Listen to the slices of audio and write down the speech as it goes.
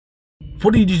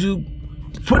What do you do?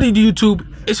 What do you do,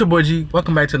 YouTube? It's your boy G.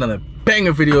 Welcome back to another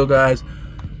banger video, guys.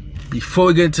 Before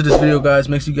we get into this video, guys,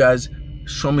 make sure you guys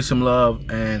show me some love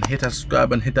and hit that subscribe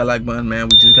button, hit that like button, man.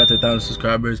 We just got to 1,000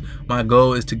 subscribers. My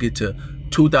goal is to get to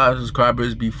 2,000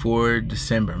 subscribers before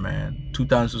December, man.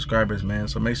 2,000 subscribers, man.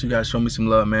 So make sure you guys show me some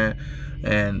love, man,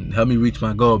 and help me reach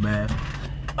my goal, man.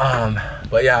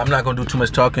 But yeah, I'm not gonna do too much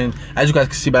talking. As you guys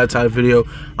can see by the title of the video,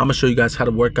 I'm gonna show you guys how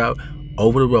to work out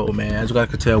over the road, man. As you guys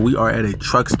can tell, we are at a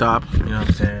truck stop. You know what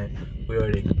I'm saying? We are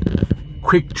at a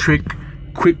quick trip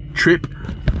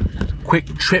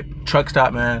truck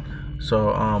stop, man.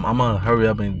 So I'm gonna hurry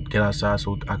up and get outside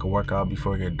so I can work out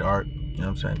before it get dark. You know what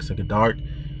I'm saying? Cause it get dark,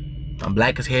 I'm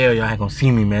black as hell. Y'all ain't gonna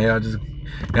see me, man. Y'all ain't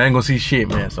gonna see shit,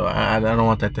 man. So I don't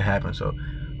want that to happen. So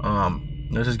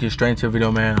let's just get straight into the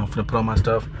video, man. I'm finna put on my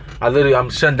stuff. I'm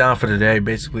shutting down for the day,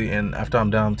 basically, and after I'm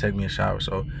done, I'm taking me a shower.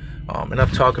 So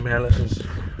enough talking, man. Let's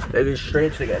get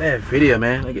straight to the goddamn video,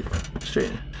 man. Let's get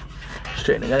straight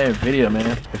to the goddamn video,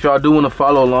 man. If y'all do want to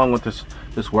follow along with this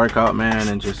workout, man,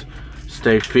 and just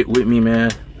stay fit with me,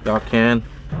 man, y'all can.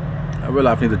 I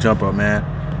realize I need to jump up, man.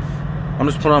 I'm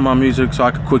just putting on my music so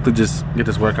I can quickly just get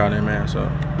this workout in, man. So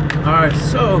all right,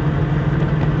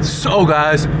 so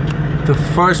guys, the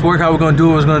first workout we're gonna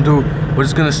do we're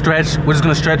just gonna stretch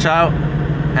out,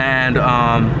 and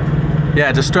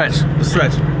yeah, just stretch.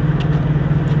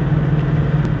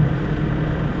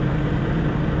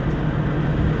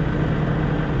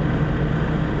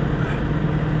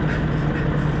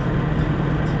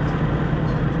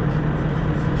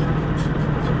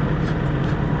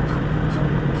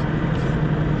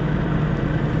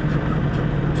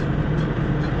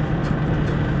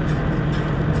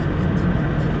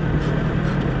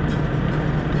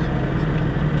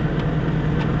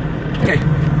 Okay,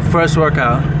 first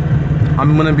workout,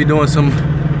 I'm gonna be doing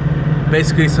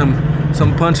basically some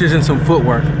punches and some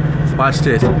footwork. Watch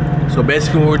this. So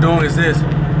basically what we're doing is this.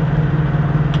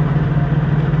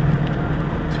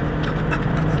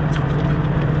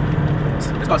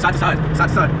 Let's go side to side, side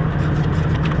to side.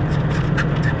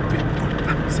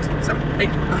 6, 7, 8,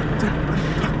 9, 10.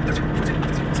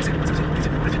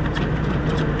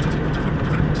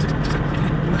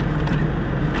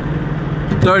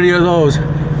 30 of those.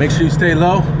 Make sure you stay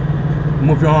low.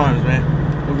 Move your arms, man.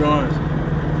 Move your arms.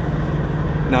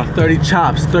 Now 30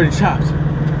 chops. 30 chops.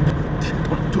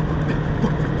 1, 2, 3,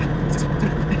 4, 5, 6,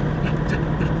 7, 8, 9,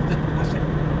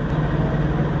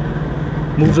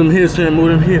 10. Move them hips, man. Move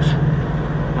them hips.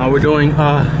 Now we're doing 30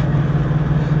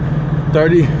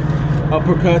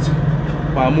 uppercuts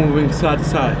while moving side to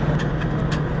side.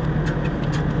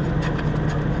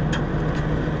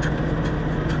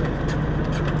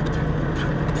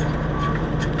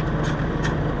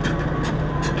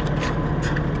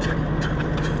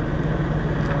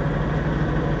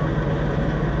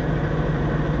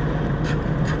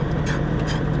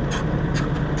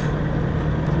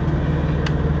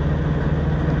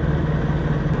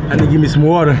 I need to give me some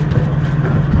water.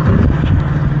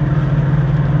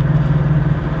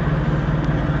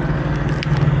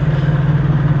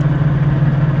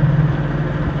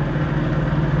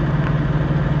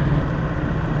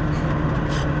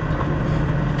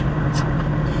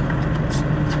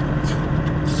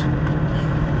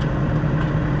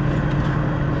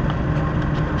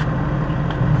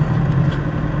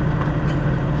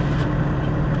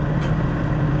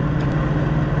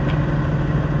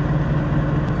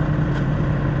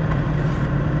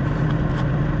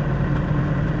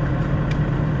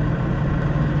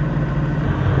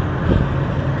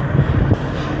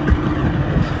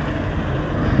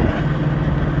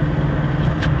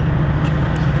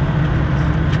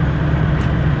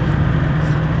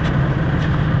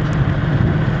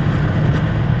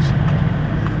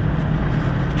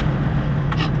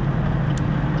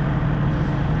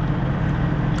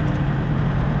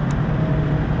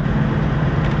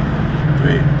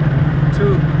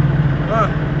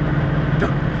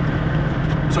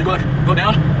 So you go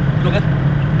down, go left,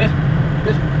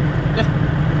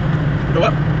 go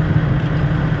up.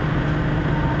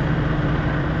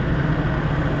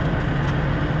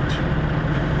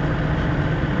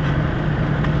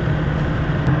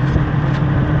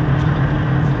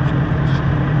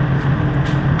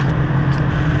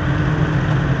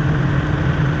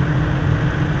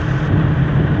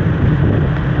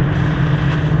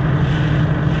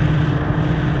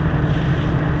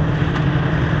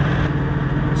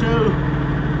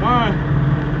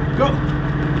 Go.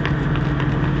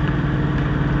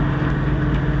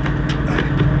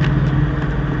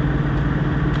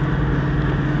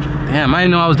 Damn, I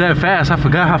didn't know I was that fast. I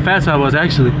forgot how fast I was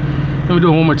actually. Let me do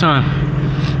it one more time.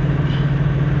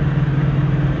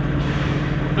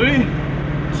 3,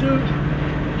 2,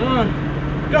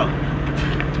 1, go.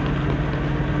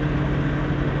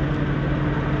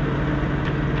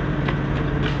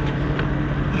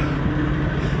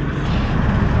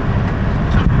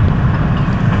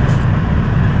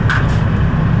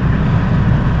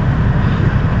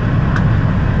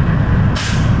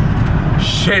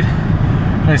 Shit,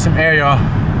 need some air, y'all.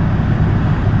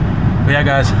 But yeah,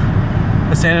 guys,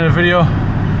 that's the end of the video. I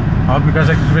hope you guys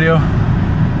like this video.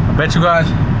 I bet you guys,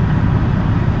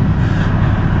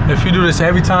 if you do this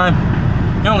every time,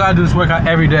 you don't gotta do this workout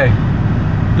every day.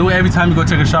 Do it every time you go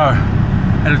take a shower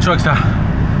at a truck stop.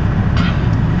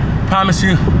 Promise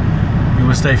you, you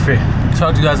will stay fit.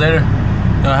 Talk to you guys later.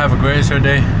 Y'all have a great rest of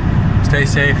your day. Stay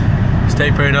safe,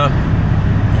 stay prayed up,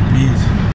 and peace.